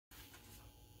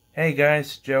Hey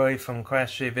guys, Joey from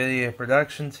Class J Video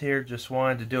Productions here. Just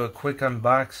wanted to do a quick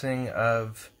unboxing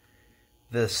of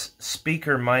this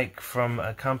speaker mic from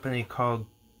a company called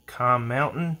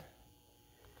Commountain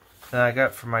that I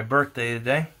got for my birthday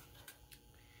today.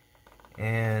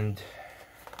 And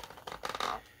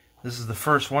this is the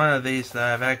first one of these that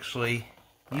I've actually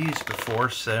used before,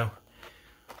 so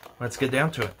let's get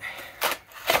down to it.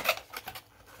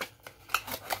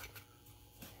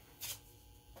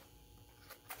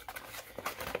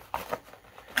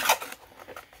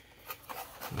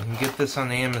 You can get this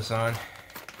on Amazon,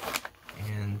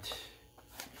 and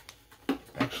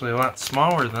actually a lot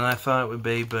smaller than I thought it would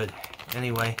be, but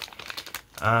anyway,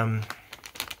 go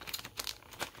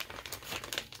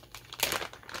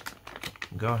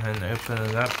ahead and open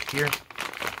it up here.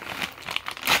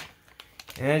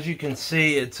 And as you can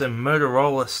see, it's a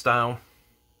Motorola style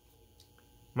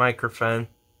microphone.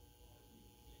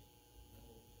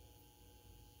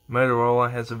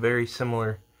 Motorola has a very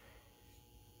similar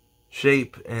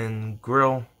shape and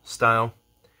grill style.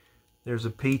 There's a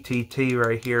PTT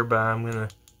right here, but I'm gonna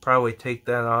probably take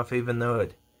that off, even though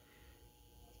it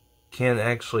can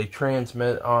actually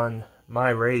transmit on my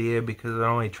radio because it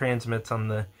only transmits on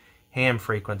the ham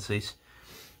frequencies.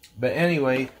 But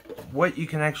anyway, what you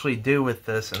can actually do with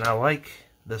this, and I like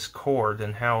this cord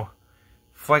and how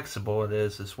flexible it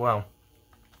is as well.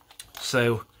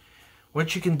 So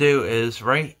what you can do is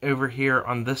right over here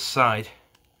on this side,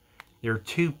 there are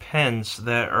two pins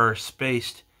that are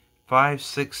spaced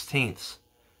 5/16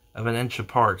 of an inch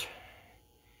apart.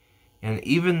 And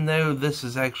even though this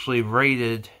is actually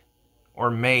rated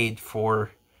or made for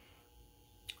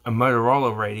a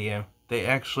Motorola radio, they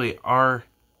actually are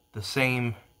the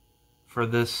same for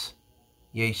this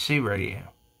Yaesu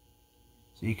radio.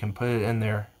 So you can put it in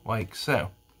there like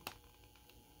so.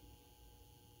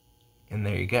 And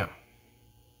there you go.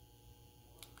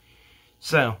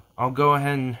 So I'll go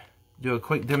ahead and do a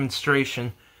quick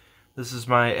demonstration. This is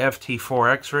my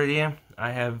FT-4X radio.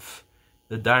 I have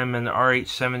the Diamond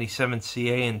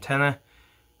RH77CA antenna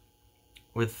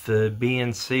with the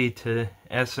BNC to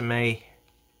SMA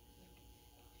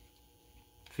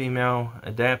female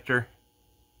adapter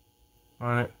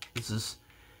on it. This is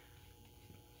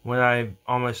what I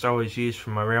almost always use for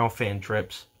my railfan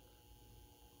trips.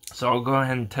 So I'll go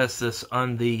ahead and test this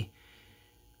on the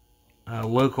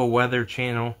local weather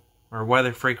channel or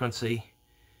weather frequency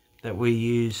that we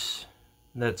use,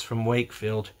 that's from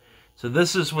Wakefield. So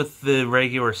this is with the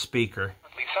regular speaker.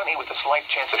 Sunny with a slight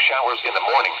chance of showers in the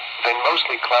morning, then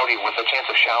mostly cloudy with a chance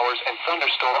of showers and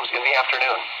thunderstorms in the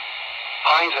afternoon.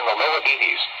 Highs in the lower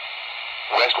 80s.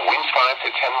 West winds 5 to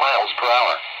 10 miles per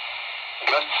hour.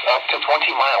 Gusts up to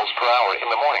 20 miles per hour in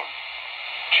the morning.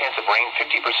 Chance of rain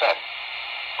 50%.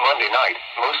 Monday night,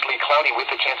 mostly cloudy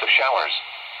with a chance of showers.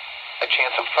 A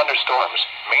chance of thunderstorms,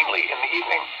 mainly in the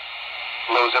evening.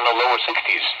 Lows in the lower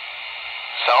 60s.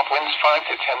 South winds 5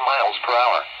 to 10 miles per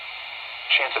hour.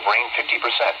 Chance of rain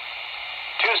 50%.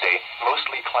 Tuesday,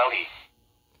 mostly cloudy.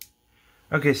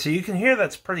 Okay, so you can hear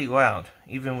that's pretty loud,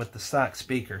 even with the stock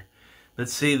speaker. But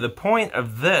see, the point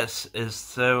of this is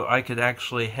so I could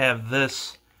actually have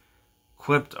this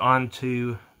clipped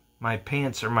onto my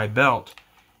pants or my belt,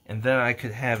 and then I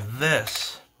could have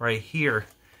this right here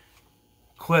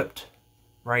clipped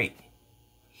right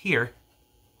here,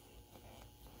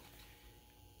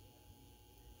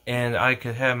 and I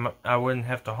wouldn't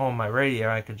have to hold my radio.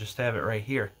 I could just have it right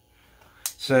here.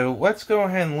 So let's go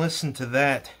ahead and listen to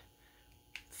that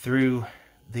through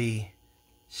the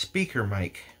speaker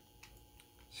mic.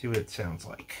 See what it sounds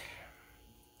like.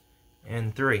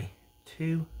 And 3,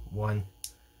 2, 1.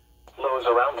 Lows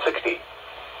around 60.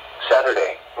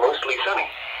 Saturday, mostly sunny.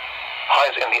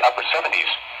 Highs in the upper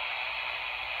 70s.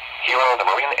 Here are the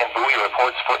marine and buoy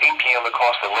reports for 8 p.m.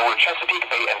 across the lower Chesapeake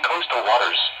Bay and coastal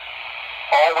waters.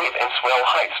 All wave and swell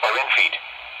heights are in feet.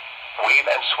 Wave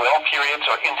and swell periods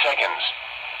are in seconds.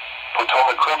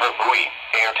 Potomac River buoy,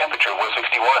 air temperature was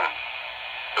 61.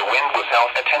 The wind was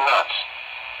south at 10 knots.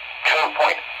 Cone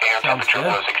Point, air temperature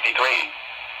was 63.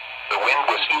 The wind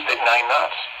was east at 9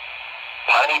 knots.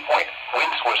 Piney Point,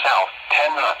 winds were south,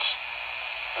 10 knots.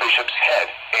 Bishop's Head,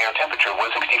 air temperature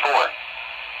was 64.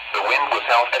 The wind was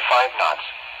south at 5 knots.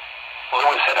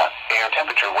 Louisetta, air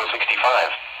temperature was 65.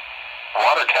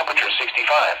 Water temperature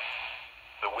 65.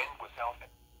 The wind was south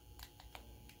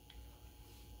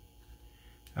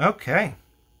at... Okay.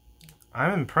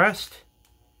 I'm impressed.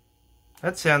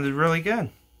 That sounded really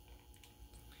good.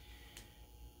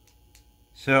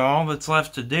 So all that's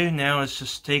left to do now is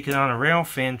just take it on a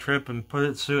railfan trip and put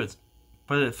it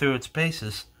through its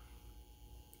paces.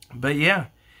 But yeah,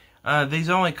 These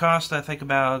only cost, I think,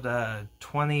 about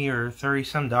 $20 or $30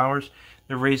 some.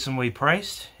 They're reasonably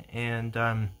priced,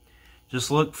 and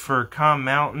just look for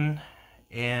Commountain,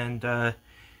 and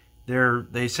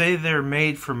they say they're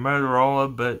made for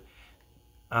Motorola, but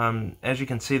as you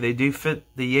can see, they do fit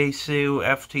the Yaesu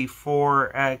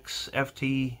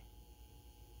FT-4X,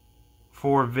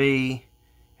 FT-4V,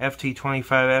 FT-25,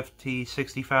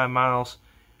 FT-65 models.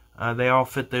 They all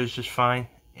fit those just fine,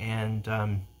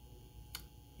 and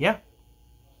yeah,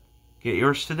 get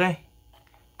yours today.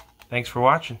 Thanks for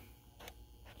watching,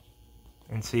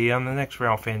 and see you on the next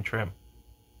rail fan trip.